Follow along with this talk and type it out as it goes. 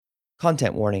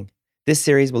Content warning. This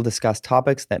series will discuss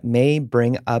topics that may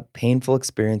bring up painful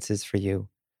experiences for you.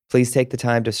 Please take the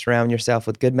time to surround yourself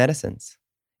with good medicines.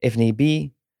 If need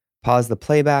be, pause the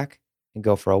playback and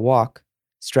go for a walk,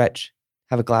 stretch,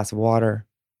 have a glass of water,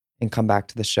 and come back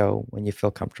to the show when you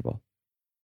feel comfortable.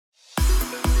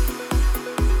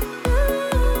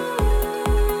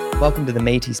 Welcome to the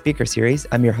Métis Speaker Series.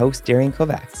 I'm your host, Dorion.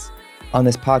 On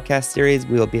this podcast series,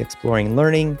 we will be exploring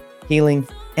learning, healing,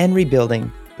 and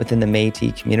rebuilding within the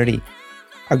Métis community.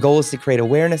 Our goal is to create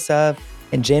awareness of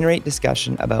and generate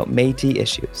discussion about Métis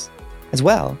issues, as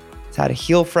well as how to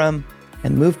heal from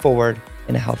and move forward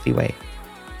in a healthy way.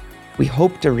 We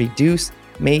hope to reduce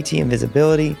Métis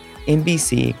invisibility in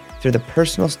BC through the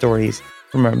personal stories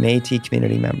from our Métis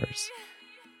community members.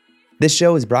 This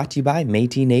show is brought to you by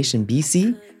Métis Nation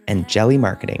BC and Jelly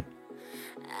Marketing.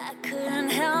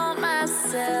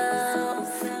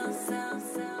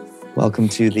 Welcome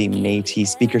to the Métis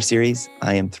Speaker Series.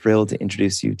 I am thrilled to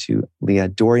introduce you to Leah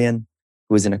Dorion,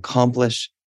 who is an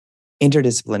accomplished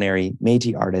interdisciplinary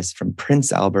Métis artist from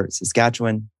Prince Albert,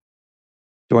 Saskatchewan.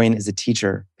 Dorion is a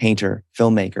teacher, painter,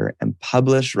 filmmaker, and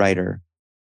published writer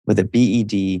with a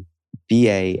BEd,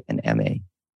 BA, and MA.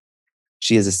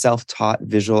 She is a self-taught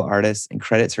visual artist and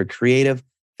credits her creative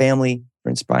family for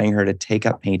inspiring her to take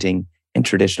up painting and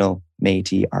traditional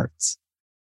Métis arts.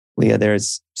 Leah,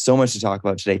 there's so much to talk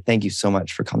about today. Thank you so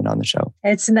much for coming on the show.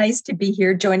 It's nice to be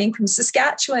here, joining from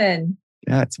Saskatchewan.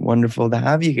 Yeah, it's wonderful to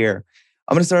have you here.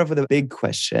 I'm going to start off with a big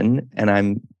question, and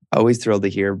I'm always thrilled to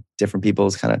hear different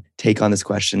people's kind of take on this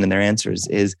question and their answers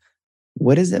is,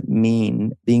 what does it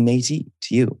mean being Métis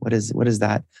to you? What does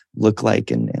that look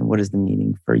like, and what is the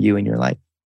meaning for you in your life?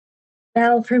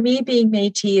 Well, for me, being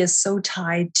Métis is so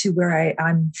tied to where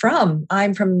I'm from.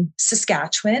 I'm from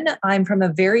Saskatchewan. I'm from a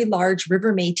very large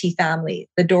River Métis family,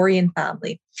 the Dorion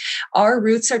family. Our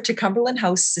roots are to Cumberland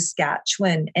House,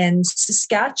 Saskatchewan. And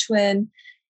Saskatchewan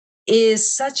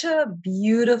is such a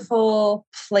beautiful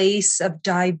place of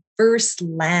diverse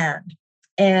land.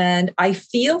 And I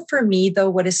feel for me, though,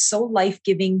 what is so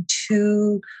life-giving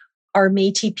to our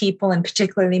Métis people, and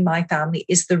particularly my family,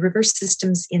 is the river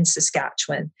systems in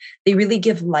Saskatchewan. They really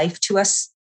give life to us.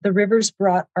 The rivers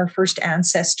brought our first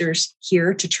ancestors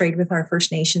here to trade with our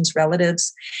First Nations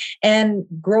relatives. And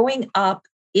growing up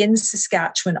in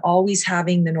Saskatchewan, always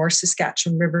having the North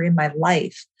Saskatchewan River in my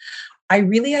life, I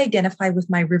really identify with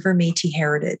my River Métis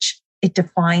heritage. It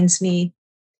defines me.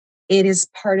 It is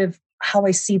part of how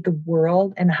I see the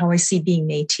world and how I see being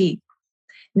Métis.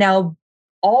 Now,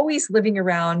 always living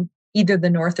around either the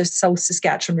North or South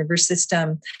Saskatchewan river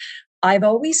system, I've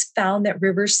always found that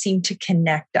rivers seem to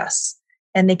connect us,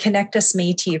 and they connect us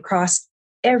Métis across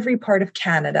every part of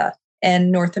Canada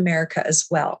and North America as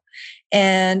well.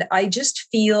 And I just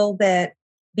feel that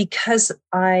because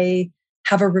I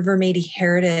have a River Métis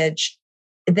heritage,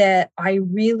 that I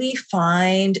really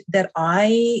find that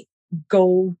I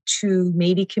go to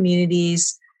Métis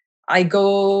communities, I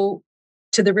go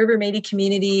to the River Métis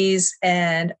communities,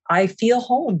 and I feel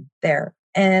home there,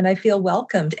 and I feel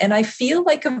welcomed, and I feel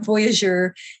like a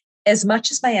voyageur as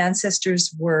much as my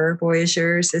ancestors were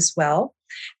voyageurs as well,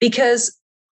 because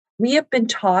we have been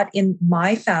taught in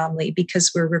my family,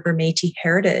 because we're River Métis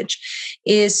heritage,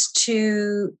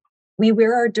 we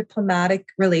wear our diplomatic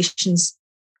relations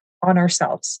on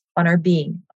ourselves, on our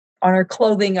being, on our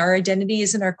clothing. Our identity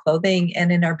is in our clothing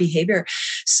and in our behavior.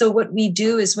 So what we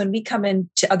do is when we come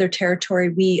into other territory,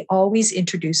 we always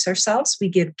introduce ourselves, we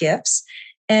give gifts,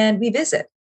 and we visit.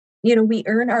 We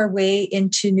earn our way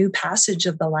into new passage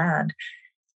of the land.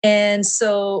 And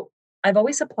so I've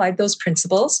always applied those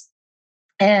principles.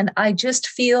 And I just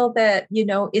feel that,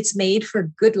 it's made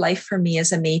for good life for me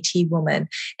as a Métis woman.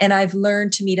 And I've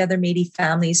learned to meet other Métis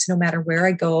families no matter where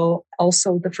I go.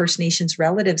 Also, the First Nations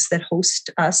relatives that host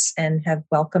us and have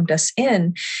welcomed us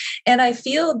in. And I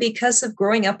feel because of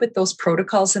growing up with those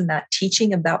protocols and that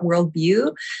teaching of that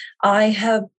worldview, I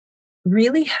have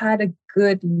really had a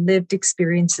good lived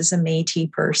experience as a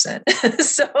Métis person.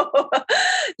 So,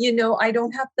 I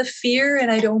don't have the fear, and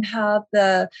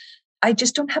I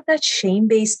just don't have that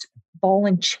shame-based ball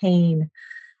and chain.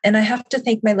 And I have to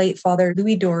thank my late father,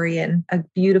 Louis Dorion, a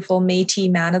beautiful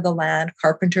Métis man of the land,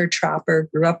 carpenter, trapper,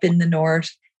 grew up in the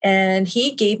North. And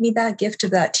he gave me that gift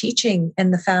of that teaching,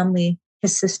 and the family,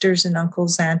 his sisters and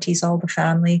uncles, aunties, all the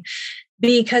family,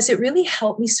 because it really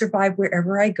helped me survive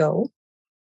wherever I go.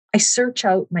 I search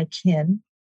out my kin,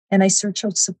 and I search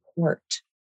out support.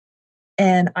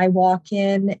 And I walk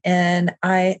in, and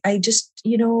I just,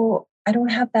 I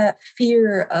don't have that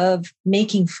fear of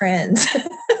making friends.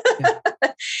 Yeah.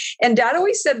 And Dad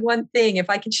always said one thing, if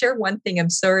I can share one thing, I'm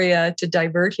sorry to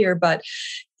divert here, but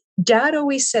Dad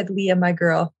always said, Leah, my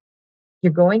girl,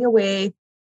 you're going away.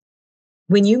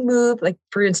 When you move, like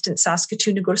for instance,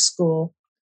 Saskatoon to go to school,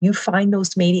 you find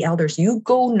those Métis elders. You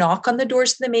go knock on the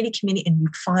doors of the Métis community and you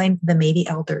find the Métis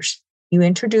elders. You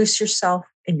introduce yourself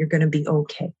and you're going to be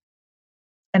okay.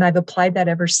 And I've applied that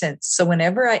ever since. So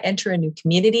whenever I enter a new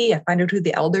community, I find out who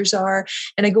the elders are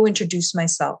and I go introduce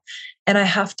myself. And I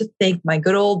have to thank my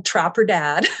good old trapper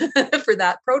dad for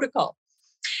that protocol.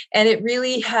 And it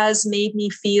really has made me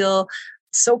feel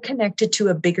so connected to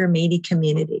a bigger Métis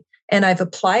community. And I've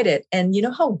applied it. And you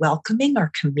know how welcoming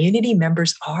our community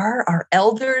members are, our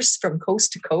elders from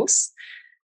coast to coast?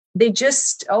 They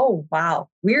just, oh, wow,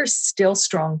 we're still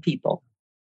strong people.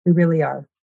 We really are.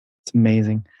 It's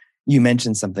amazing. You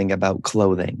mentioned something about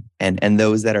clothing, and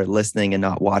those that are listening and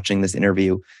not watching this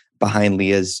interview, behind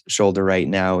Leah's shoulder right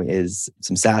now is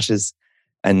some sashes.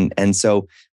 And so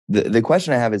the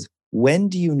question I have is, when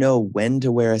do you know when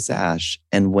to wear a sash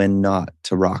and when not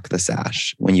to rock the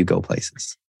sash when you go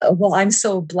places? Well, I'm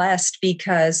so blessed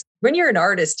because when you're an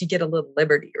artist, you get a little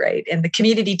liberty, right? And the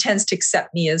community tends to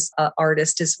accept me as an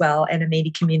artist as well and a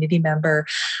Métis community member.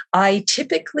 I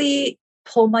typically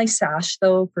pull my sash,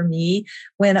 though, for me,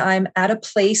 when I'm at a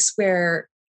place where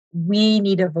we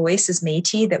need a voice as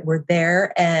Métis, that we're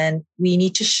there and we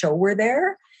need to show we're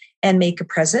there and make a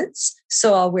presence.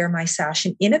 So I'll wear my sash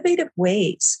in innovative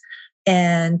ways.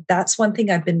 And that's one thing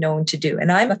I've been known to do.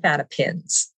 And I'm a fan of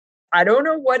pins. I don't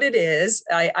know what it is.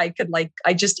 I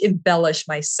just embellish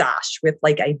my sash with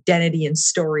like identity and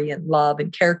story and love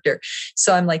and character.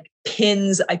 So I'm like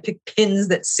pins. I pick pins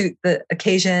that suit the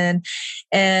occasion.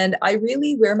 And I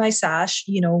really wear my sash,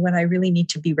 when I really need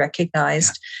to be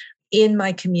recognized in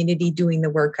my community doing the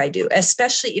work I do,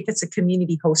 especially if it's a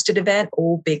community hosted event.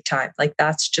 Oh, big time. Like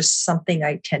that's just something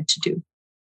I tend to do.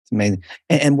 It's amazing.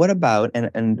 And what about,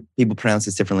 and people pronounce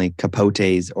this differently,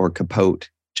 capotes or capote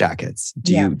jackets.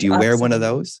 Do you wear one of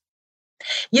those?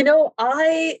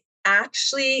 I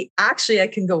actually I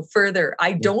can go further.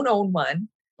 I don't own one,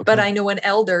 but I know an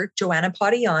elder, Joanna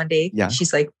Pottiande. Yeah.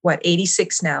 She's like,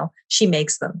 86 now. She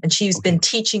makes them and she's been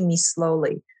teaching me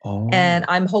slowly. Oh. And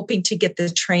I'm hoping to get the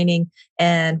training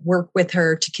and work with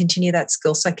her to continue that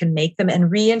skill so I can make them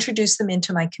and reintroduce them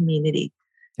into my community.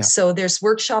 Yeah. So there's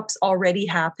workshops already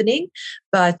happening,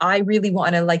 but I really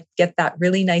want to get that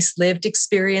really nice lived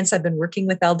experience. I've been working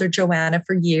with Elder Joanna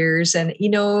for years and,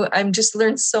 I'm just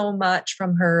learned so much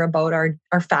from her about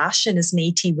our fashion as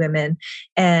Métis women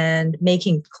and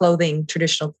making clothing,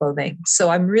 traditional clothing. So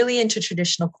I'm really into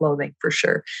traditional clothing for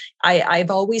sure. I've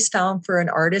always found for an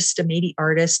artist, a Métis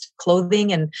artist,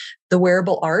 clothing and the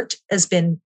wearable art has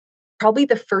been probably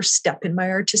the first step in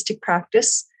my artistic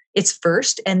practice. It's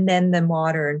first, and then the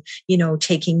modern,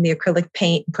 taking the acrylic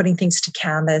paint, putting things to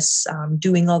canvas,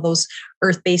 doing all those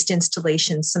earth-based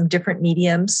installations, some different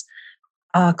mediums.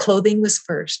 Clothing was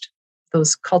first.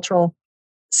 Those cultural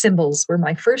symbols were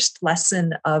my first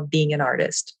lesson of being an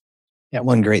artist. Yeah,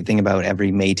 one great thing about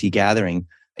every Métis gathering,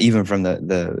 even from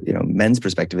the men's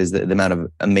perspective, is the amount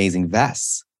of amazing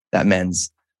vests that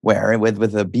men's wear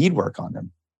with the beadwork on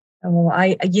them. Oh,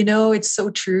 it's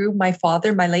so true. My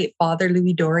late father,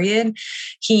 Louis Dorion,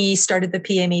 he started the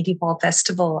PA Métis Fall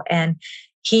Festival and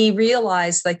he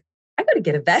realized I got to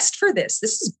get a vest for this.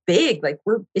 This is big.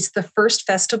 It's the first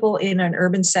festival in an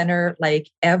urban center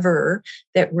ever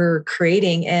that we're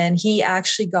creating. And he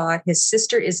actually got his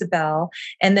sister Isabel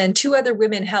and then two other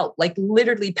women helped,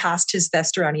 literally passed his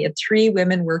vest around. He had three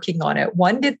women working on it.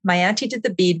 My auntie did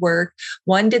the beadwork,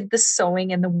 one did the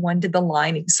sewing, and the one did the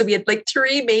lining. So we had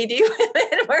three Métis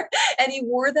women, and he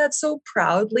wore that so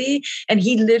proudly. And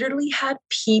he literally had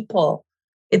people.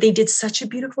 They did such a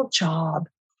beautiful job.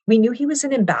 We knew he was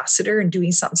an ambassador and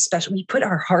doing something special. We put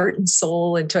our heart and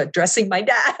soul into dressing my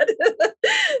dad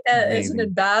as an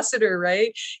ambassador,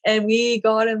 right? And we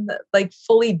got him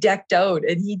fully decked out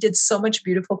and he did so much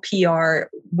beautiful PR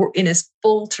in his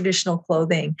full traditional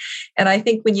clothing. And I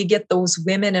think when you get those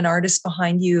women and artists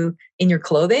behind you in your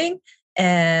clothing,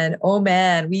 and oh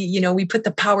man, we put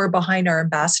the power behind our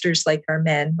ambassadors like our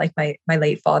men, like my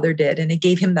late father did. And it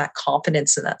gave him that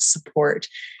confidence and that support.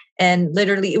 And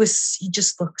literally he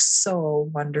just looked so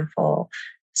wonderful.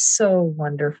 So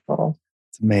wonderful.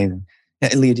 It's amazing. Now,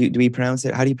 Leah, do we pronounce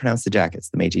it? How do you pronounce the jackets,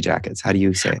 the Métis jackets? How do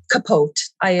you say it? Capote.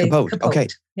 Capote. Okay.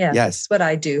 Yeah. Yes. That's what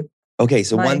I do. Okay.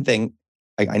 So one thing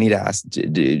I need to ask,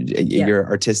 your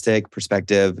artistic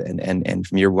perspective and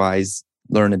from your wise,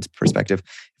 learned perspective,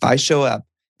 if I show up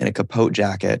in a capote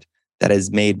jacket that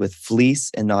is made with fleece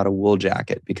and not a wool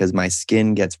jacket because my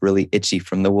skin gets really itchy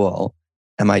from the wool,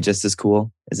 Am I just as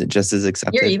cool? Is it just as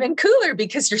accepted? You're even cooler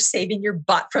because you're saving your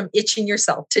butt from itching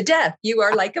yourself to death. You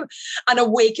are like an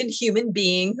awakened human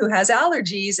being who has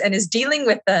allergies and is dealing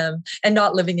with them and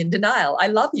not living in denial. I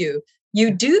love you. You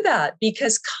do that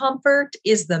because comfort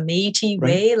is the Métis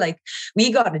way. Like, we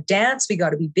got to dance. We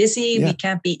got to be busy. We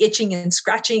can't be itching and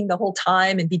scratching the whole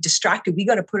time and be distracted. We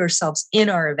got to put ourselves in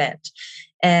our event.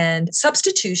 And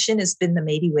substitution has been the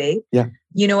Métis way. Yeah.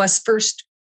 You know, us first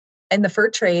in the fur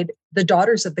trade, the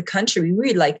daughters of the country,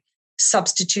 we like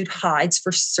substitute hides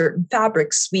for certain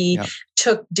fabrics. We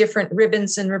took different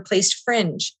ribbons and replaced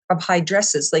fringe of hide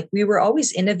dresses. Like, we were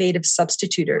always innovative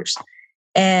substitutors.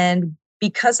 And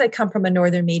because I come from a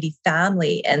Northern Métis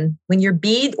family, and when your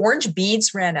orange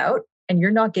beads ran out and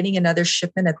you're not getting another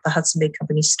shipment at the Hudson Bay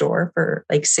Company store for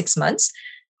like 6 months,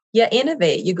 you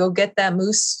innovate. You go get that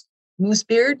moose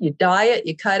beard, you dye it,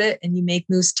 you cut it, and you make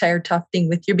moose tire tufting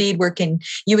with your beadwork, and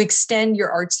you extend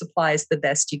your art supplies the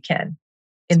best you can.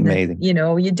 Amazing. You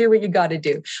know, you do what you got to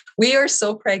do. We are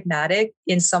so pragmatic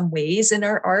in some ways in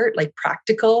our art, like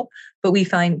practical, but we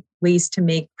find ways to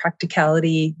make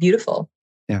practicality beautiful.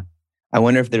 Yeah. I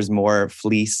wonder if there's more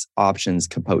fleece options.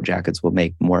 Capote jackets will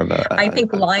make more of I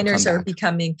think liners are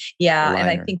becoming, and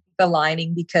I think the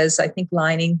lining, because I think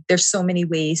lining, there's so many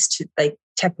ways to like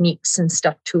techniques and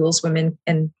stuff, tools women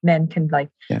and men can like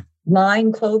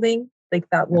line clothing, like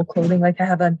that wool clothing. Like, I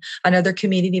have another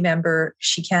community member,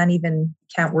 she can't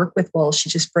work with wool. She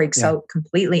just breaks out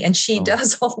completely. And she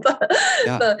does all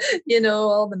the, you know,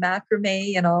 all the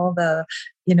macrame and all the,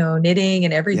 you know, knitting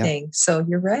and everything. So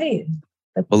you're right.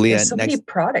 Well, Leah, so many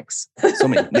products. So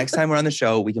many. Next time we're on the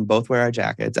show, we can both wear our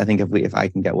jackets. I think if I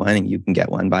can get one and you can get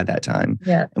one by that time,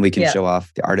 and we can show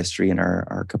off the artistry in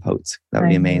our capotes. That would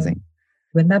be amazing.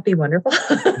 Wouldn't that be wonderful?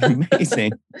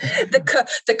 Amazing.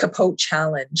 The capote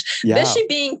challenge, especially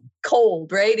being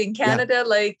cold, right? In Canada,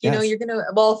 like, you know, you're going to,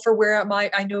 well, for where am I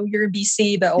know you're in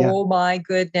BC, but oh my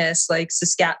goodness, like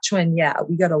Saskatchewan. Yeah.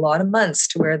 We got a lot of months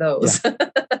to wear those.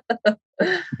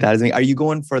 That is me. Are you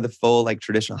going for the full, like,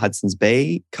 traditional Hudson's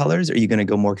Bay colors? Or are you going to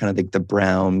go more kind of like the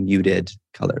brown muted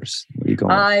colors? Where are you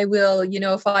going? I will, you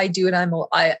know, if I do it, I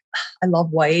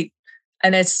love white.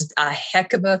 And it's a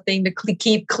heck of a thing to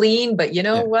keep clean. But you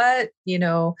know what? You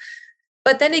know,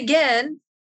 but then again,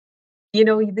 you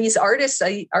know, these artist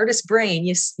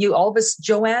brain, you all of us,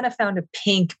 Joanna found a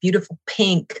beautiful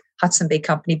pink Hudson Bay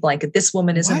Company blanket. This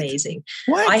woman is amazing.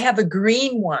 I have a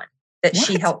green one that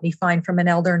she helped me find from an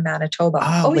elder in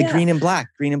Manitoba. Green and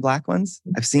black ones.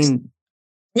 I've seen.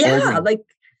 Yeah. Like,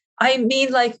 I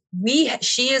mean, like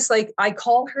she is like, I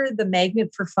call her the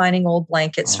magnet for finding old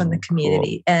blankets from the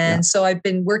community. Cool. And so I've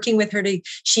been working with her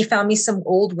she found me some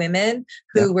old women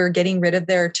who were getting rid of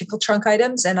their tickle trunk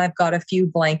items. And I've got a few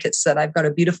blankets that I've got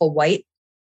a beautiful white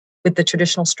with the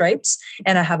traditional stripes.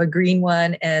 And I have a green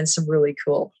one and some really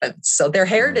cool. So they're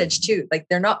heritage too. Like,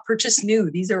 they're not purchased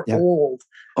new. These are old.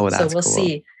 Oh, that's so we'll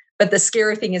see. But the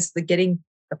scary thing is getting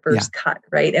the first cut,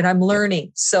 right? And I'm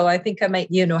learning. So I think I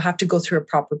might, you know, have to go through a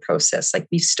proper process. Like,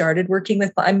 we started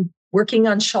I'm working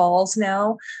on shawls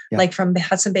now, like from the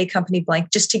Hudson Bay Company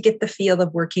blank, just to get the feel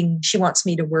of working. She wants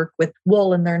me to work with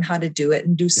wool and learn how to do it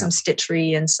and do some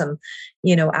stitchery and some,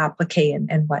 you know, applique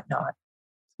and whatnot.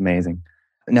 Amazing.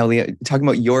 Now, Leah, talking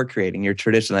about your creating, your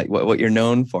tradition, like what you're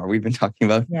known for. We've been talking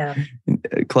about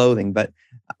clothing, but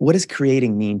what does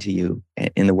creating mean to you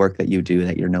in the work that you do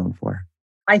that you're known for?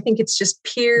 I think it's just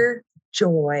pure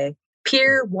joy,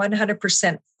 pure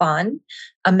 100% fun,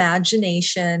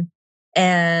 imagination,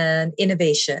 and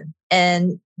innovation.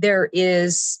 And there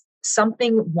is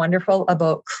something wonderful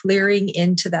about clearing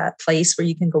into that place where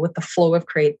you can go with the flow of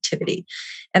creativity.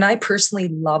 And I personally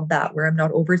love that, where I'm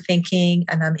not overthinking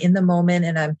and I'm in the moment,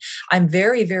 and I'm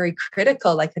very, very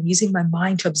critical. Like, I'm using my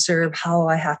mind to observe how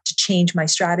I have to change my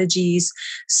strategies.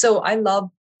 So I love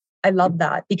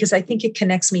that, because I think it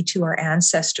connects me to our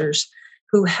ancestors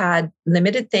who had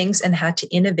limited things and had to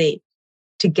innovate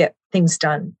to get things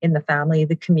done in the family,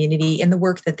 the community, and the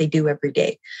work that they do every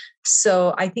day.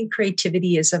 So I think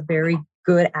creativity is a very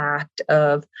good act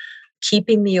of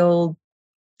keeping the old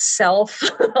self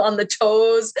on the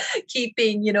toes,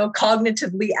 keeping, you know,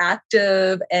 cognitively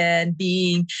active and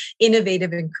being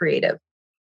innovative and creative.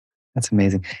 That's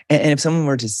amazing. And if someone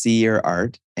were to see your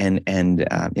art and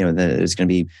you know, there's going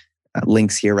to be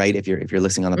links here, right? If you're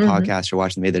listening on the podcast or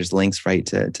watching, maybe there's links, right,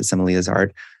 to some of Leah's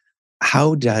art.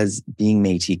 How does being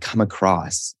Métis come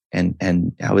across, and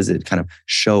how does it kind of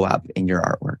show up in your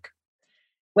artwork?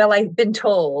 Well, I've been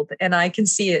told, and I can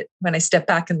see it when I step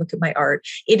back and look at my art,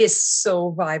 it is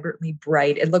so vibrantly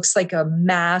bright. It looks like a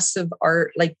massive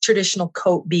art, like traditional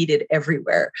coat beaded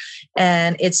everywhere.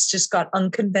 And it's just got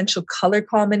unconventional color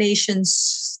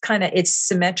combinations, kind of, it's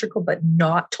symmetrical, but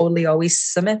not totally always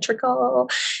symmetrical.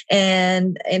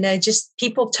 And I just,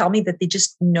 people tell me that they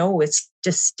just know it's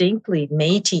distinctly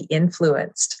Métis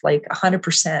influenced, like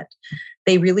 100%.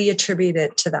 They really attribute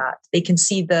it to that. They can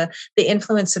see the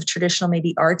influence of traditional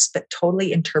Métis arts, but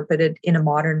totally interpreted in a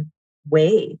modern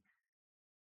way.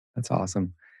 That's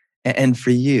awesome. And for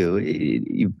you,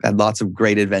 you've had lots of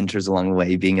great adventures along the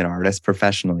way, being an artist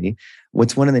professionally.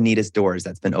 What's one of the neatest doors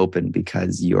that's been opened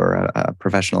because you're a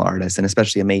professional artist, and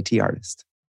especially a Métis artist?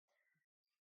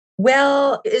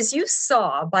 Well, as you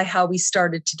saw by how we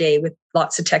started today with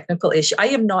lots of technical issues, I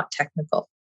am not technical.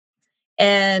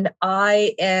 And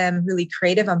I am really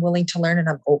creative. I'm willing to learn and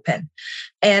I'm open.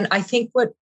 And I think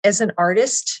what, as an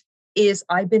artist, is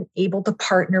I've been able to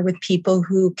partner with people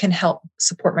who can help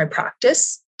support my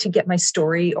practice to get my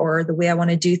story or the way I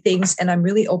want to do things. And I'm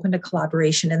really open to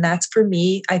collaboration. And that's, for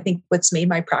me, I think what's made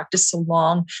my practice so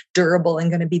long, durable,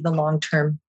 and going to be the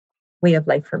long-term way of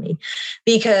life for me,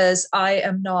 because I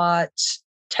am not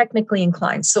technically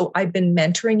inclined. So I've been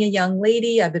mentoring a young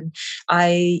lady.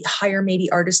 I hire Métis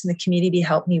artists in the community to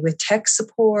help me with tech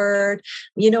support.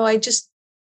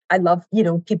 I love,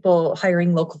 people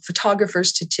hiring local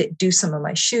photographers to do some of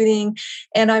my shooting.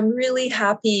 And I'm really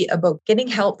happy about getting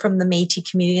help from the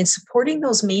Métis community and supporting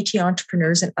those Métis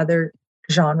entrepreneurs in other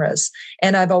genres.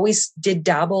 And I've always did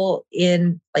dabble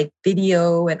in like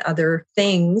video and other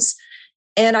things.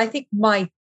 And I think my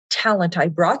talent I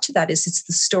brought to that is it's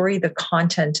the story, the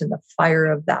content, and the fire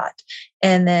of that.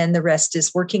 And then the rest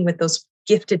is working with those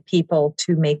gifted people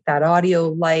to make that audio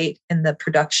light and the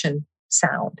production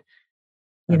sound.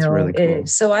 That's really cool.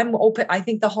 So I'm open. I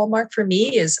think the hallmark for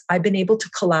me is I've been able to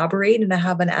collaborate, and I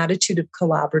have an attitude of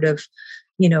collaborative,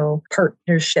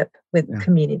 partnership with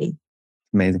community.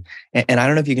 Amazing. And I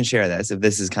don't know if you can share this, if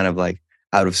this is kind of like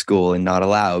out of school and not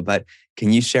allowed, but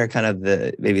can you share kind of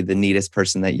maybe the neatest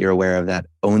person that you're aware of that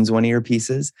owns one of your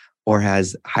pieces or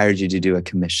has hired you to do a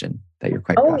commission that you're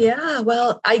quite proud of? Yeah.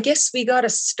 Well, I guess we got to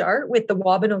start with the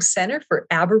Wabano Center for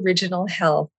Aboriginal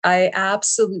Health. I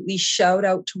absolutely shout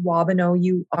out to Wabano.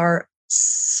 You are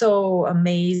so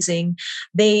amazing.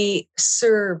 They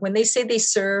serve, when they say they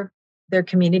serve their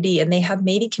community, and they have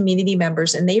Métis community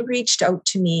members, and they reached out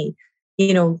to me,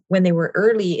 when they were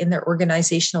early in their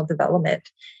organizational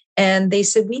development. And they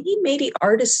said, we need Métis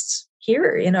artists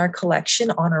here in our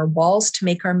collection on our walls to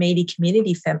make our Métis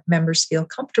community members feel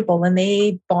comfortable. And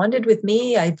they bonded with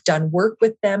me. I've done work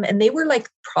with them. And they were like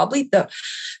probably the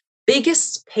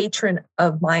biggest patron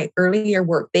of my earlier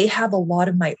work. They have a lot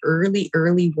of my early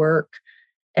work.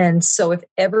 And so if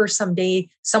ever someday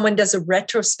someone does a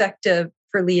retrospective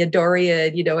for Leah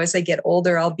Dorion, as I get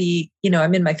older, I'll be,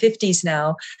 I'm in my 50s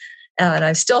now. And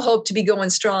I still hope to be going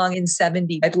strong in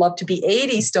 70. I'd love to be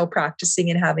 80, still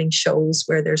practicing and having shows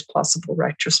where there's possible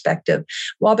retrospective.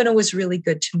 Wabano was really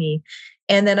good to me.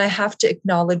 And then I have to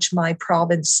acknowledge my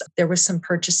province. There was some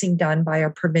purchasing done by our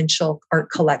provincial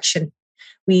art collection.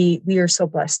 We are so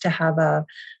blessed to have a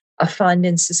fund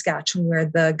in Saskatchewan where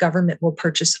the government will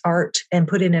purchase art and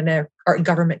put it in an art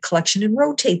government collection and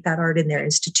rotate that art in their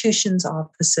institutions,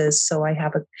 offices. So I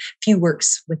have a few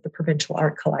works with the provincial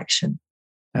art collection.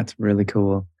 That's really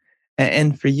cool.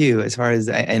 And for you, as far as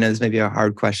I know, this may be a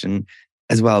hard question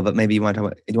as well, but maybe you want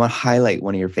to highlight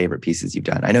one of your favorite pieces you've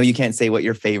done. I know you can't say what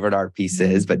your favorite art piece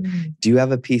is, but do you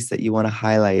have a piece that you want to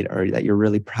highlight or that you're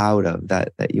really proud of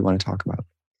that you want to talk about?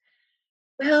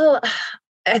 Well,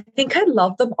 I think I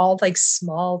love them all like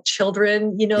small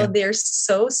children. They're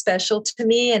so special to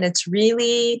me, and it's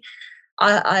really.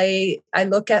 I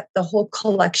look at the whole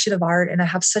collection of art, and I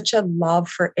have such a love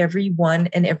for every one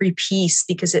and every piece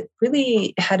because it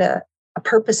really had a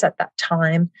purpose at that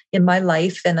time in my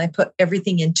life, and I put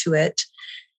everything into it.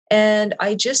 And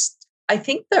I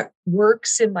think the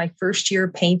works in my first year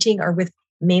of painting are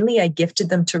mainly I gifted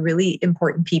them to really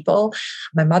important people.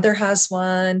 My mother has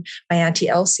one, my Auntie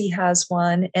Elsie has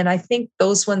one, and I think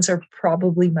those ones are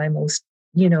probably my most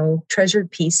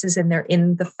treasured pieces, and they're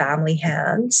in the family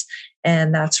hands.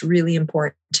 And that's really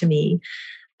important to me.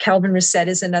 Calvin Rousset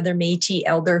is another Métis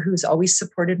elder who's always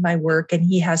supported my work, and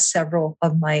he has several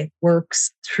of my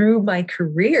works through my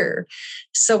career.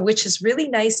 So, which is really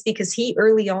nice because he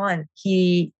early on,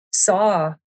 he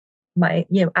saw my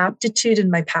aptitude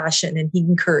and my passion, and he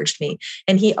encouraged me.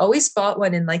 And he always bought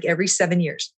one in like every 7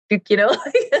 years. Been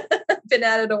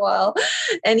at it a while.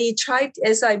 And he tried,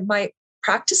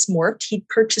 practice morphed, he'd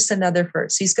purchase another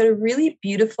first. So he's got a really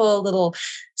beautiful little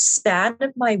span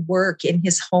of my work in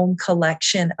his home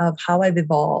collection of how I've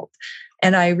evolved.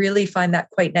 And I really find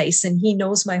that quite nice. And he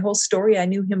knows my whole story. I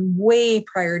knew him way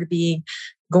prior to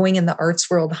going in the arts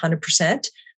world 100%.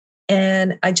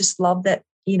 And I just love that,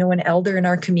 an elder in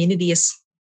our community has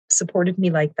supported me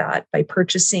like that by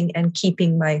purchasing and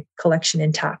keeping my collection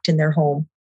intact in their home.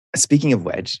 Speaking of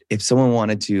which, if someone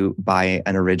wanted to buy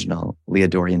an original Leah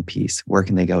Dorion piece, where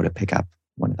can they go to pick up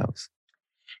one of those?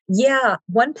 Yeah,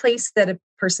 one place that a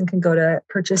person can go to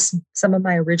purchase some of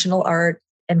my original art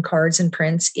and cards and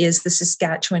prints is the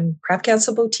Saskatchewan Craft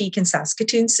Council Boutique in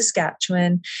Saskatoon,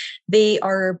 Saskatchewan. They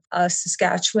are a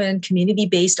Saskatchewan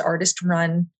community-based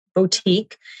artist-run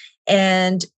boutique,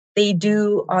 and they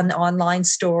do an online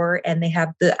store, and they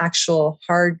have the actual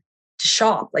hard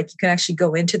shop. Like you can actually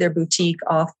go into their boutique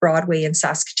off Broadway in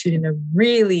Saskatoon in a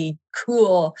really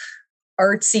cool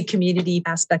artsy community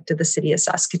aspect of the city of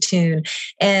Saskatoon.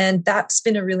 And that's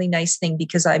been a really nice thing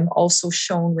because I'm also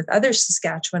shown with other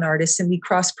Saskatchewan artists and we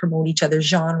cross promote each other's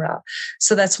genre.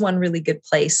 So that's one really good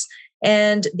place.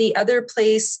 And the other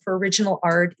place for original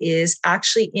art is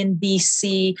actually in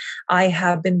BC. I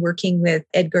have been working with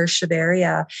Edgar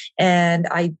Cheveria, and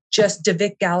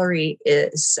DeVic Gallery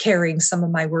is carrying some of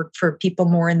my work for people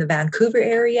more in the Vancouver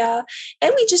area.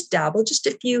 And we just dabble just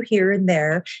a few here and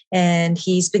there. And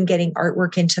he's been getting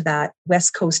artwork into that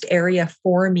West Coast area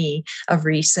for me of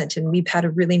recent. And we've had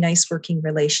a really nice working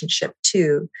relationship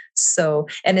too. So,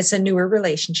 and it's a newer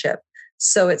relationship.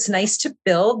 So it's nice to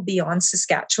build beyond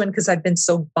Saskatchewan because I've been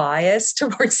so biased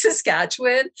towards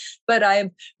Saskatchewan, but I'm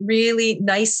really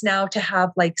nice now to have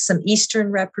like some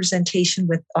Eastern representation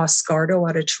with Oscardo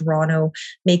out of Toronto,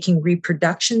 making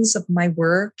reproductions of my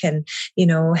work and,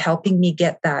 helping me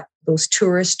get those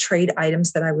tourist trade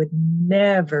items that I would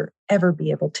never, ever be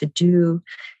able to do.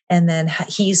 And then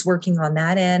he's working on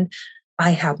that end.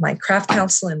 I have my craft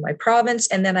council in my province,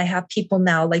 and then I have people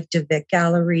now like DeVic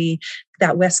Gallery,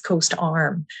 that West Coast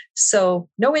arm. So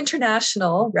no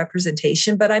international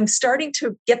representation, but I'm starting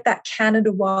to get that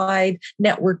Canada-wide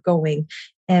network going.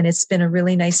 And it's been a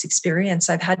really nice experience.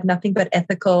 I've had nothing but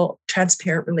ethical,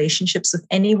 transparent relationships with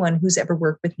anyone who's ever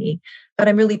worked with me. But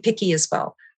I'm really picky as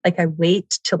well. Like I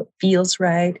wait till it feels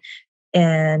right.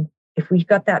 And if we've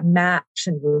got that match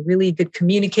and we're really good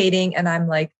communicating, and I'm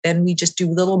like, then we just do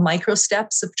little micro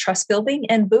steps of trust building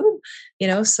and boom,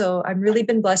 so I've really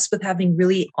been blessed with having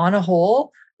really, on a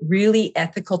whole, really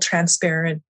ethical,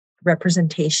 transparent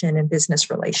representation in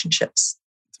business relationships.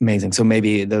 It's amazing. So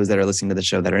maybe those that are listening to the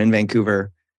show that are in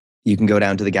Vancouver, you can go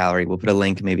down to the gallery. We'll put a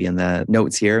link maybe in the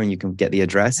notes here and you can get the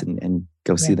address and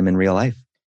go see them in real life.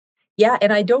 Yeah.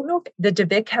 And I don't know if the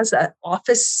DeVic has an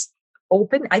office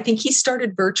open. I think he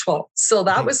started virtual. So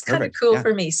that was kind of cool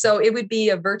for me. So it would be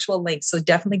a virtual link. So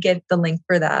definitely get the link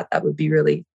for that. That would be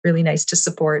really, really nice to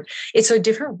support. It's a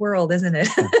different world, isn't it?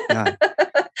 Yeah.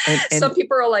 And some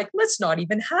people are like, let's not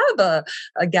even have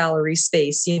a gallery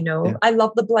space. I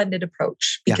love the blended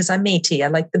approach because I'm Métis. I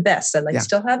like the best. I like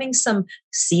still having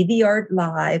see the art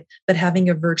live, but having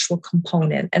a virtual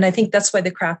component. And I think that's why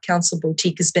the Craft Council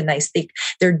Boutique has been nice.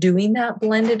 They're doing that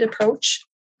blended approach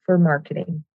for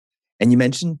marketing. And you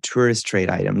mentioned tourist trade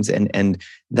items, and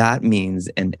that means,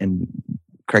 and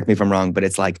correct me if I'm wrong, but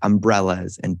it's like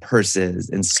umbrellas and purses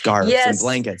and scarves and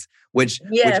blankets, which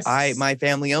my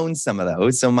family owns some of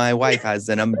those. So my wife has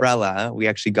an umbrella. We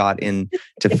actually got in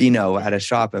Tofino at a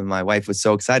shop, and my wife was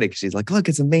so excited because she's like, look,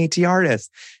 it's a Métis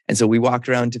artist. And so we walked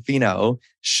around Tofino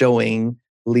showing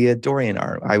Leah Dorion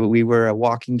art. We were a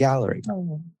walking gallery.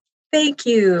 Oh, thank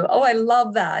you. Oh, I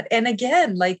love that. And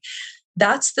again,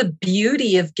 that's the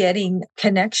beauty of getting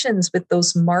connections with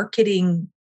those marketing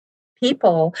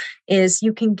people is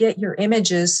you can get your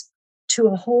images to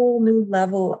a whole new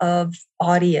level of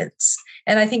audience.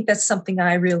 And I think that's something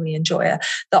I really enjoy.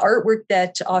 The artwork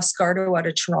that Oscardo out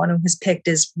of Toronto has picked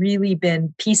has really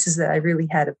been pieces that I really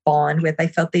had a bond with. I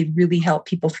felt they really helped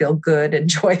people feel good and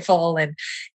joyful and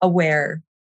aware.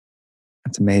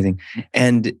 That's amazing.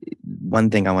 And one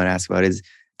thing I want to ask about is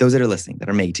those that are listening, that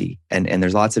are Métis, and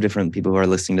there's lots of different people who are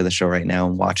listening to the show right now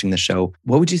and watching the show.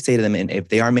 What would you say to them? And if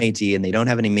they are Métis and they don't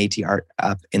have any Métis art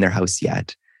up in their house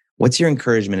yet, what's your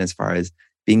encouragement as far as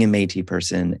being a Métis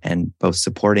person and both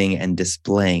supporting and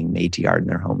displaying Métis art in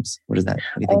their homes? What do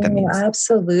you think that means?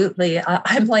 Absolutely.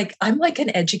 I'm like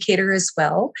an educator as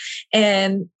well.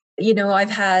 And, I've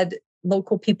had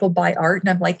local people buy art, and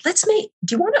I'm like, do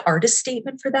you want an artist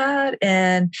statement for that?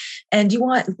 And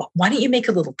why don't you make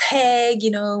a little tag,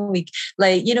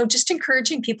 just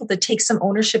encouraging people to take some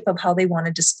ownership of how they want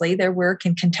to display their work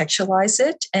and contextualize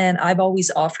it. And I've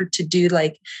always offered to do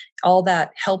like all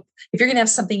that help. If you're going to have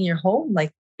something in your home,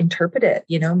 like interpret it,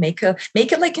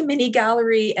 make it like a mini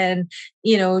gallery, and,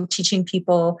 teaching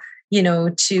people,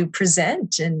 to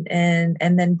present and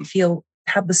then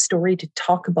have the story to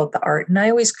talk about the art. And I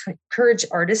always encourage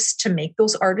artists to make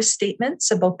those artist statements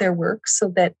about their work, so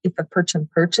that if a person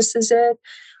purchases it,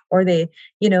 or they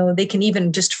can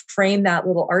even just frame that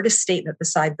little artist statement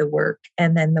beside the work,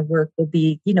 and then the work will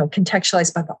be,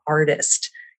 contextualized by the artist,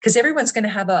 because everyone's going to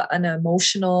have an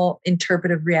emotional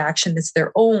interpretive reaction that's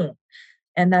their own.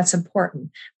 And that's important.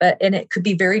 And it could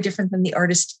be very different than the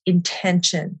artist's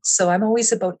intention. So I'm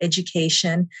always about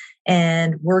education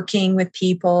and working with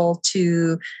people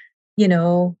to,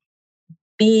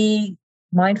 be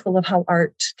mindful of how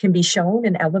art can be shown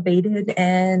and elevated,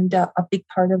 and a big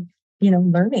part of,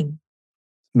 learning.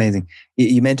 Amazing.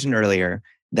 You mentioned earlier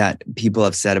that people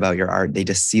have said about your art, they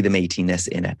just see the Métis-ness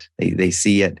in it. They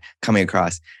see it coming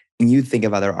across. And you think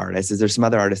of other artists, is there some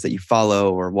other artists that you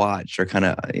follow or watch or kind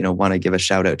of, want to give a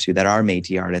shout out to that are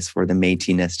Métis artists where the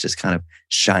Métis-ness just kind of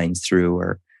shines through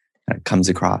or kind of comes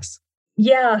across?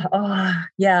 Yeah. Oh,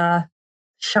 yeah.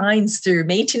 Shines through.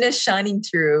 Métis-ness shining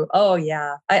through. Oh,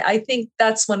 yeah. I think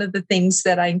that's one of the things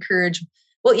that I encourage.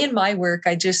 Well, in my work,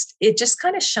 it just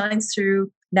kind of shines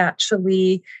through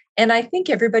naturally. And I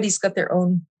think everybody's got their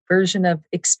own version of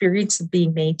experience of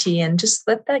being Métis, and just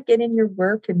let that get in your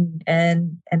work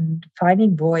and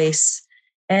finding voice.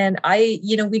 And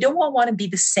we don't all want to be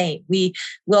the same. We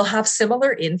will have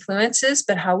similar influences,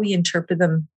 but how we interpret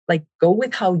them, like go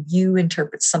with how you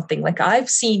interpret something. Like I've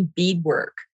seen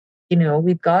beadwork,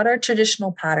 we've got our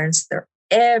traditional patterns, they're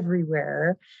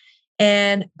everywhere.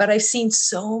 But I've seen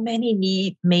so many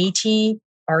neat Métis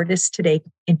artists today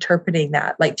interpreting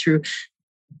that, like through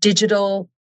digital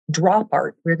drop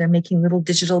art, where they're making little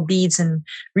digital beads and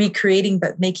recreating,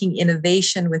 but making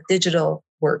innovation with digital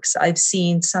works. I've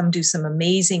seen some do some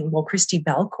amazing, Christy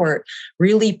Belcourt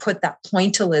really put that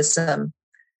pointillism,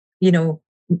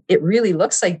 it really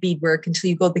looks like beadwork until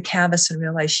you go to the canvas and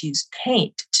realize she used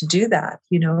paint to do that.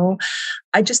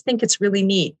 I just think it's really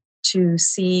neat to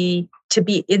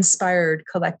be inspired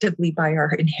collectively by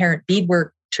our inherent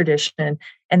beadwork tradition,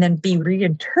 and then be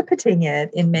reinterpreting it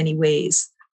in many ways,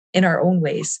 in our own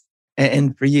ways.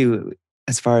 And for you,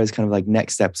 as far as kind of like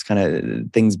next steps, kind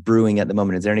of things brewing at the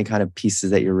moment, is there any kind of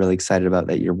pieces that you're really excited about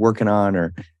that you're working on,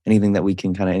 or anything that we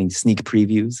can any sneak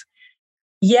previews?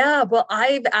 Yeah, well,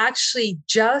 I've actually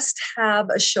just have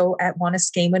a show at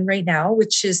Wanuskewin right now,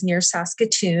 which is near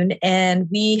Saskatoon. And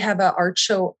we have an art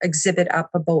show exhibit up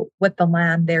about what the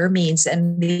land there means.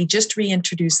 And they just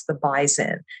reintroduced the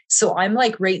bison. So I'm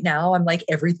like, right now,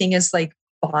 everything is like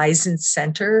bison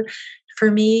center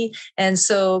for me. And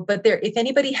so, but if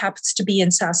anybody happens to be in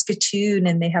Saskatoon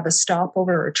and they have a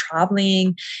stopover or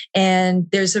traveling, and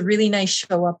there's a really nice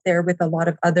show up there with a lot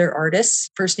of other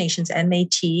artists, First Nations and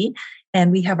Métis.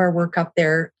 And we have our work up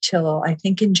there till I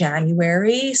think in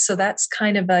January. So that's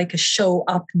kind of like a show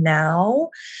up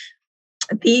now.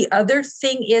 The other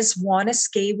thing is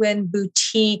Wanuskewin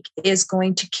Boutique is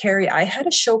going to carry, I had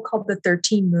a show called The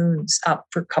 13 Moons up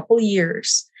for a couple of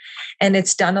years. And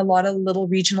it's done a lot of little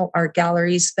regional art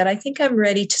galleries, but I think I'm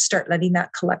ready to start letting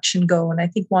that collection go. And I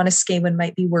think Wanuskewin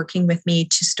might be working with me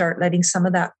to start letting some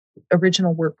of that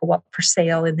original work go up for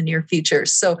sale in the near future.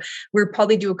 So we'll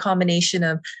probably do a combination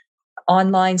of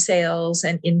online sales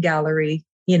and in-gallery,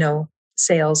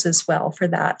 sales as well for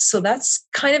that. So that's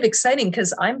kind of exciting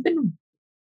because I've been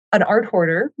an art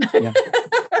hoarder. Yeah.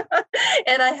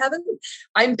 And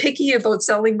I'm picky about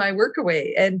selling my work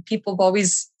away. And people have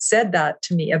always said that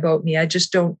to me about me. I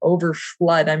just don't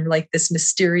overflood. I'm like this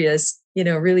mysterious,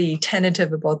 really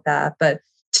tentative about that. But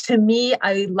to me,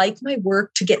 I like my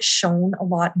work to get shown a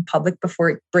lot in public before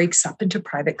it breaks up into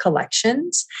private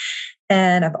collections.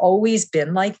 And I've always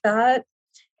been like that.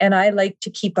 And I like to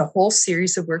keep a whole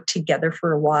series of work together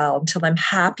for a while until I'm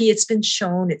happy it's been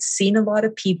shown, it's seen a lot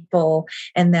of people,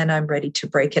 and then I'm ready to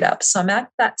break it up. So I'm at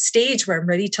that stage where I'm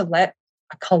ready to let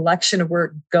a collection of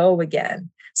work go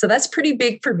again. So that's pretty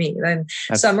big for me. And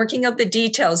so I'm working out the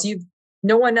details.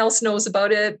 No one else knows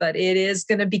about it, but it is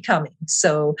going to be coming.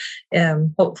 So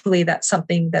hopefully that's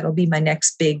something that'll be my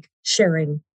next big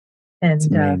sharing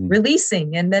and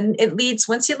releasing. And then it leads,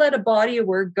 once you let a body of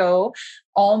work go,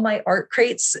 all my art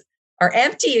crates are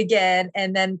empty again.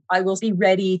 And then I will be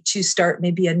ready to start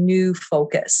maybe a new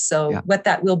focus. So what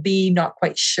that will be, not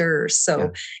quite sure.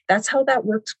 So that's how that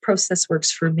process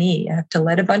works for me. I have to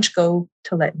let a bunch go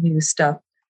to let new stuff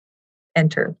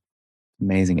enter.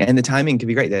 Amazing. And the timing can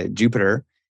be great. That Jupiter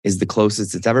is the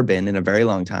closest it's ever been in a very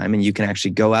long time. And you can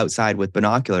actually go outside with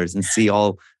binoculars and see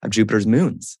all of Jupiter's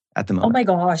moons at the moment. Oh my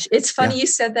gosh. It's funny you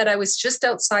said that. I was just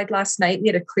outside last night. We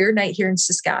had a clear night here in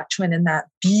Saskatchewan, and that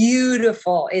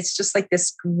beautiful, it's just like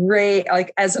this great,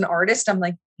 like as an artist, I'm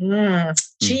like,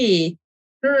 it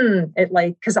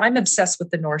like, because I'm obsessed with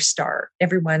the North Star.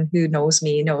 Everyone who knows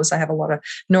me knows I have a lot of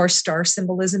North Star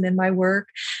symbolism in my work.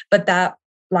 But that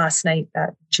last night,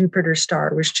 that Jupiter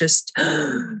star was just,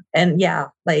 and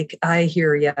like I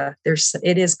hear you.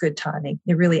 It is good timing.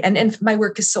 It really, and my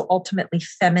work is so ultimately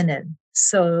feminine.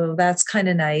 So that's kind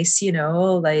of nice,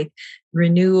 like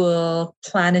renewal,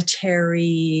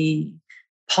 planetary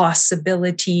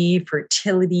possibility,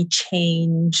 fertility,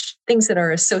 change, things that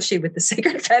are associated with the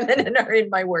sacred feminine are in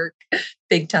my work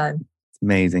big time. It's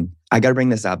amazing. I got to bring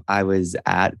this up. I was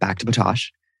back to Batoche.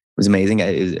 It was amazing. I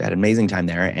had an amazing time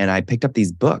there. And I picked up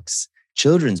these books,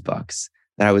 children's books,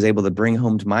 that I was able to bring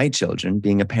home to my children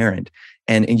being a parent.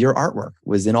 And your artwork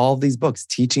was in all of these books,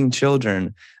 teaching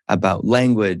children about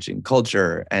language and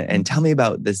culture. And tell me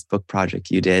about this book project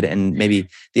you did, and maybe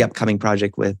the upcoming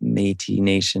project with Métis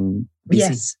Nation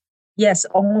BC. Yes.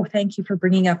 Oh, thank you for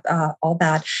bringing up all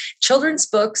that. Children's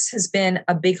books has been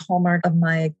a big hallmark of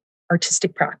my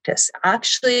artistic practice.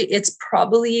 Actually, it's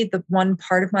probably the one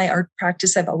part of my art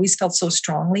practice I've always felt so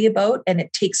strongly about, and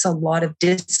it takes a lot of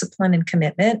discipline and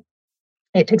commitment.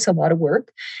 It takes a lot of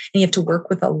work, and you have to work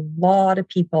with a lot of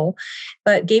people.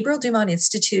 But Gabriel Dumont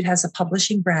Institute has a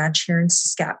publishing branch here in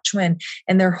Saskatchewan,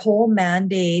 and their whole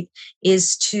mandate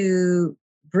is to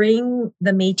bring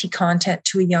the Métis content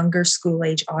to a younger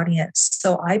school-age audience.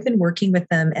 So I've been working with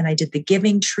them, and I did the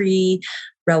Giving Tree,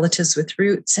 Relatives with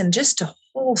Roots, and just a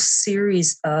whole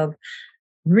series of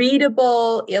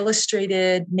readable,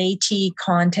 illustrated Métis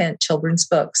content children's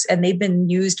books. And they've been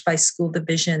used by school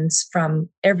divisions from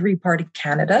every part of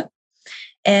Canada.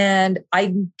 And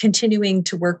I'm continuing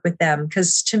to work with them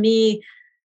because to me,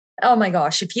 oh my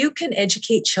gosh, if you can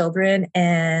educate children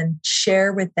and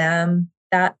share with them,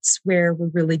 that's where we're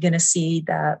really going to see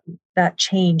that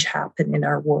change happen in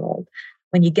our world.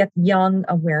 When you get young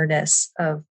awareness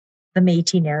of the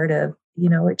Métis narrative,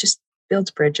 it just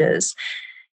builds bridges.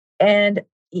 And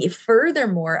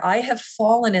furthermore, I have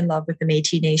fallen in love with the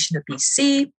Métis Nation of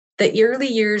BC. The early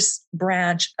years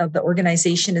branch of the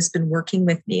organization has been working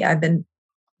with me. I've been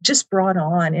just brought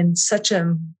on in such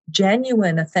a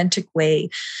genuine, authentic way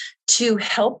to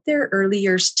help their early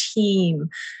years team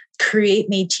create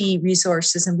Métis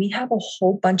resources. And we have a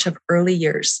whole bunch of early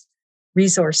years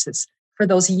resources for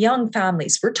those young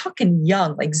families. We're talking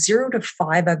young, like 0 to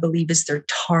 5, I believe, is their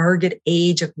target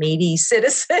age of Métis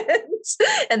citizens.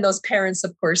 And those parents,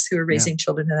 of course, who are raising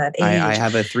children at that age. I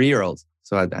have a 3-year-old,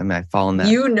 so I fall in that.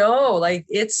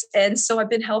 And so I've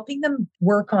been helping them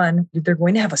work on, they're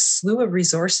going to have a slew of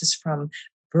resources from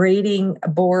braiding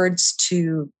boards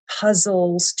to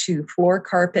puzzles to floor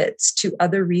carpets to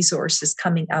other resources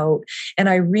coming out. And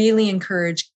I really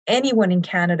encourage anyone in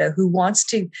Canada who wants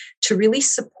to really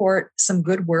support some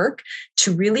good work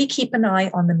to really keep an eye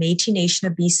on the Métis Nation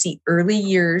of BC early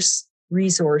years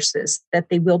resources that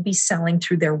they will be selling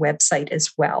through their website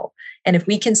as well. And if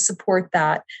we can support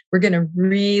that, we're going to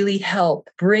really help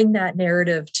bring that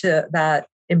narrative to that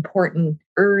important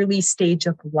early stage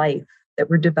of life that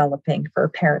we're developing for our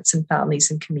parents and families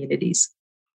and communities.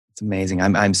 It's amazing.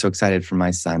 I'm so excited for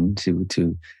my son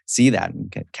to see that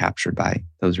and get captured by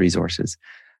those resources.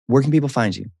 Where can people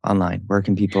find you online? Where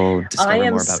can people discover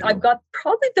more about you? I've got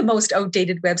probably the most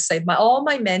outdated website. All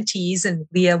my mentees and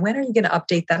Leah, when are you going to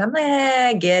update that? I'm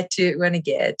like, get to it when I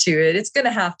get to it. It's going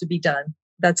to have to be done.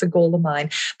 That's a goal of mine.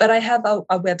 But I have a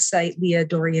website,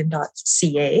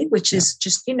 leahdorion.ca, which is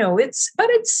just,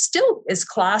 it's still is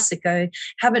classic. I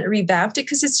haven't revamped it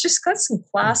because it's just got some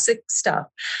classic stuff.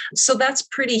 So that's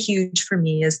pretty huge for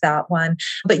me, is that one.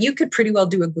 But you could pretty well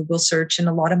do a Google search and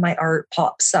a lot of my art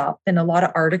pops up and a lot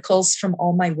of articles from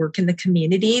all my work in the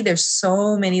community. There's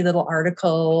so many little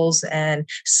articles and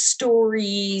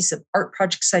stories of art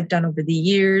projects I've done over the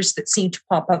years that seem to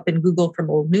pop up in Google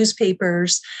from old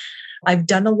newspapers. I've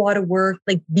done a lot of work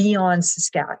like beyond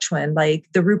Saskatchewan, like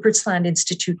the Rupert's Land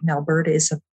Institute in Alberta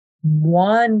is a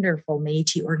wonderful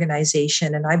Métis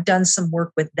organization. And I've done some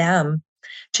work with them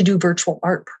to do virtual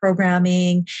art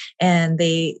programming, and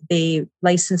they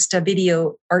licensed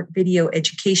a art video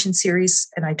education series,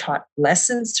 and I taught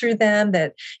lessons through them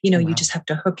that, you know, Wow. you just have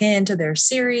to hook into their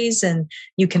series and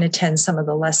you can attend some of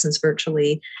the lessons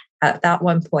virtually at that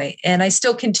one point. And I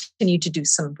still continue to do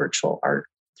some virtual art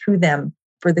through them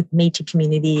for the Métis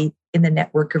community in the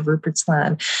network of Rupert's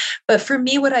Land. But for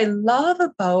me, what I love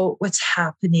about what's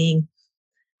happening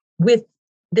with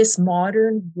this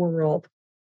modern world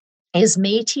is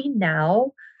Métis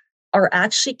now are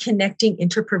actually connecting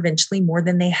interprovincially more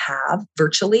than they have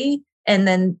virtually. And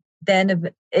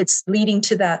then it's leading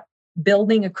to that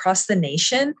building across the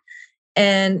nation.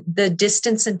 And the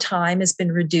distance and time has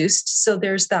been reduced. So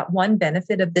there's that one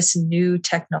benefit of this new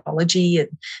technology and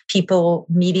people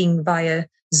meeting via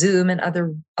Zoom and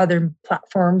other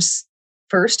platforms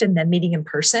first and then meeting in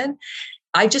person.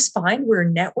 I just find we're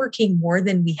networking more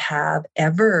than we have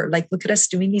ever. Like, look at us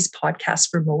doing these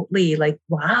podcasts remotely. Like,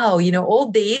 wow, you know,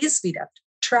 old days, we'd have to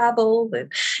travel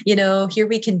and, you know, here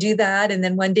we can do that. And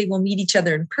then one day we'll meet each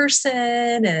other in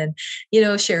person and, you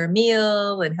know, share a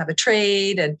meal and have a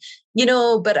trade. And, you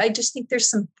know, but I just think there's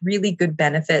some really good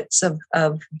benefits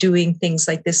of doing things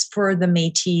like this for the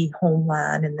Métis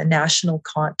homeland and the national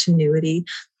continuity.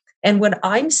 And what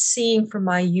I'm seeing from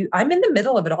my youth, I'm in the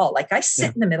middle of it all. Like I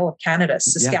sit in the middle of Canada,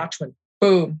 Saskatchewan,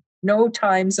 boom, no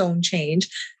time zone change.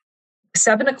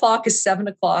 7 o'clock is 7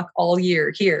 o'clock all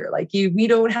year here. Like we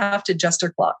don't have to adjust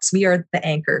our clocks. We are the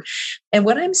anchor. And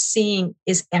what I'm seeing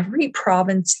is every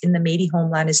province in the Métis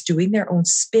homeland is doing their own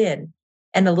spin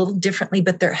and a little differently,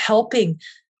 but they're helping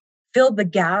fill the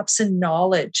gaps in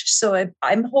knowledge. So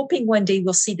I'm hoping one day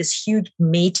we'll see this huge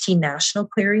Métis national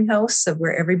clearinghouse of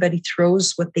where everybody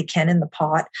throws what they can in the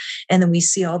pot. And then we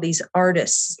see all these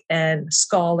artists and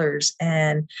scholars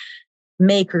and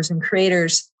makers and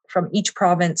creators from each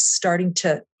province starting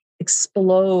to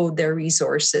explode their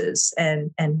resources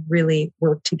and really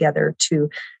work together to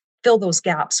fill those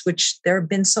gaps, which there have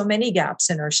been so many gaps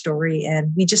in our story.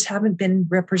 And we just haven't been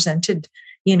represented,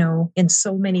 you know, in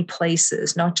so many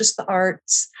places, not just the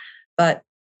arts, but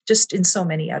just in so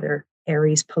many other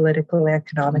areas, politically,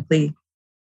 economically,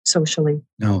 socially.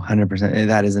 No, 100%.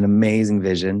 That is an amazing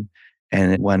vision.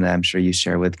 And one I'm sure you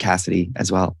share with Cassidy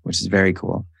as well, which is very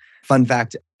cool. Fun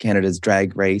fact, Canada's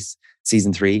Drag Race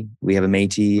Season 3, we have a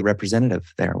Métis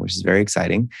representative there, which is very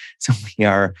exciting. So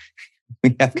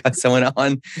we have got someone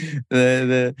on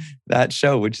that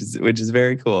show, which is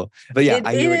very cool. But yeah,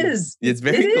 it's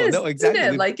very cool. No,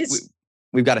 exactly.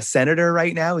 We've got a senator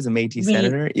right now, who's a Métis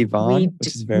senator, Yvonne,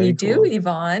 which is very cool. We do,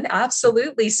 Yvonne.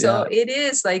 Absolutely. So it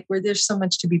is like where there's so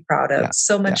much to be proud of.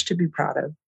 So much to be proud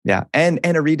of. Yeah. And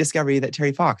a rediscovery that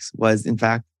Terry Fox was, in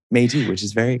fact, Métis, which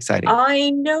is very exciting. I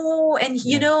know. And,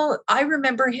 you know, I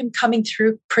remember him coming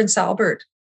through Prince Albert.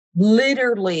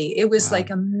 Literally, it was like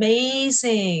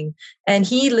amazing. And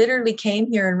he literally came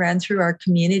here and ran through our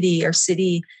community, our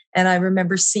city. And I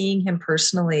remember seeing him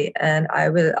personally. And I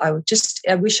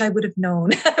wish I would have known.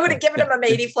 I would have given him a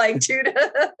Métis flag too,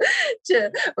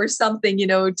 or something, you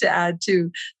know, to add to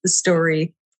the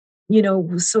story. You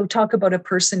know, so talk about a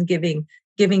person giving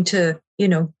to, you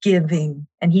know, giving.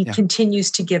 And he continues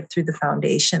to give through the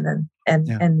foundation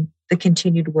and the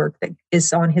continued work that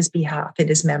is on his behalf in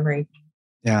his memory.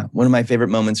 Yeah. One of my favorite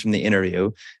moments from the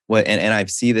interview, and I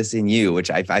see this in you, which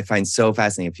I find so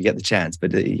fascinating if you get the chance,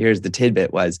 but here's the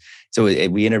tidbit was, so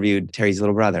we interviewed Terry's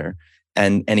little brother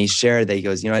and he shared that he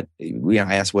goes, you know what,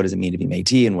 I asked, what does it mean to be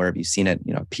Métis and where have you seen it,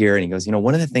 you know, appear? And he goes, you know,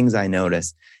 one of the things I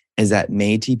noticed is that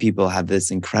Métis people have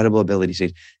this incredible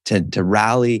ability to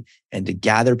rally and to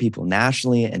gather people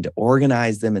nationally and to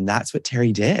organize them. And that's what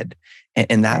Terry did.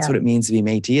 And that's what it means to be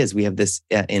Métis, is we have this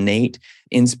innate,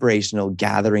 inspirational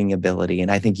gathering ability.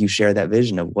 And I think you share that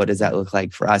vision of what does that look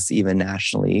like for us, even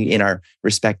nationally in our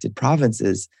respected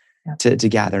provinces, to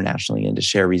gather nationally and to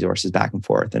share resources back and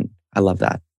forth. And I love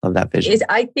that. Love that vision.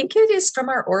 I think it is from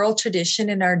our oral tradition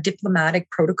and our diplomatic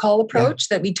protocol approach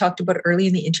that we talked about early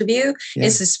in the interview.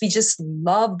 Is this, we just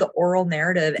love the oral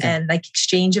narrative and like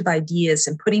exchange of ideas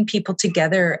and putting people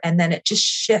together. And then it just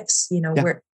shifts, you know,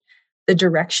 where the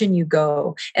direction you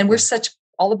go. And we're such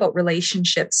all about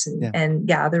relationships and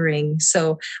gathering.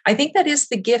 So I think that is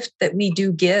the gift that we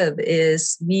do give,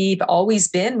 is we've always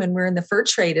been, when we're in the fur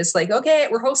trade, it's like, okay,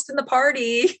 we're hosting the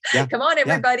party. Come on,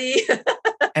 everybody.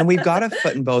 And we've got a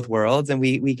foot in both worlds, and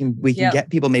we can get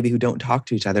people maybe who don't talk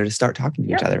to each other to start talking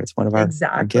to each other. It's one of our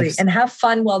gifts. And have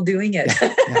fun while doing it.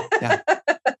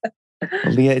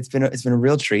 Well, Leah, it's been a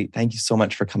real treat. Thank you so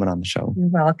much for coming on the show. You're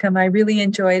welcome. I really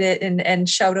enjoyed it, and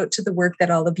shout out to the work that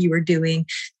all of you are doing.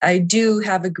 I do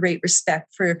have a great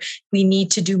respect for, we need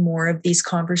to do more of these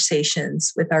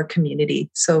conversations with our community.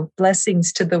 So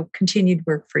blessings to the continued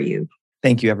work for you.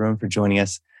 Thank you everyone for joining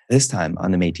us this time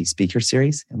on the Métis Speaker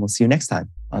Series, and we'll see you next time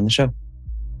on the show.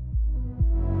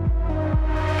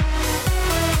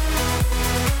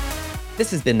 This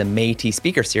has been the Métis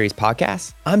Speaker Series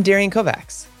podcast. I'm Dorion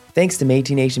Kovacs. Thanks to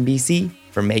Métis Nation BC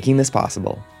for making this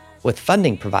possible, with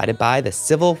funding provided by the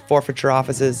Civil Forfeiture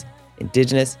Office's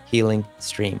Indigenous Healing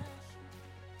Stream.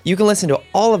 You can listen to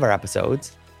all of our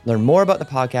episodes, learn more about the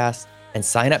podcast, and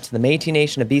sign up to the Métis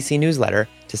Nation of BC newsletter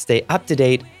to stay up to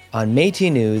date on Métis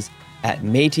news at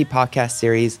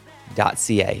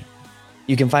métispodcastseries.ca.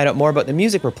 You can find out more about the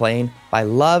music we're playing by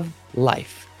Love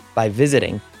Life by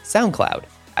visiting SoundCloud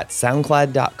at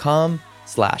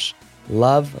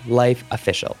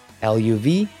soundcloud.com/lovelifeofficial,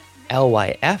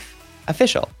 LUVLYF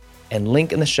official, and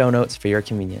link in the show notes for your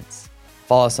convenience.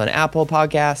 Follow us on Apple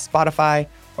Podcasts, Spotify,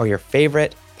 or your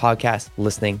favorite podcast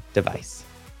listening device.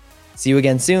 See you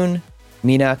again soon.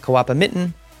 Mina Kawapa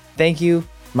Mitten. Thank you.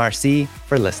 Marcy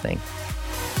for listening.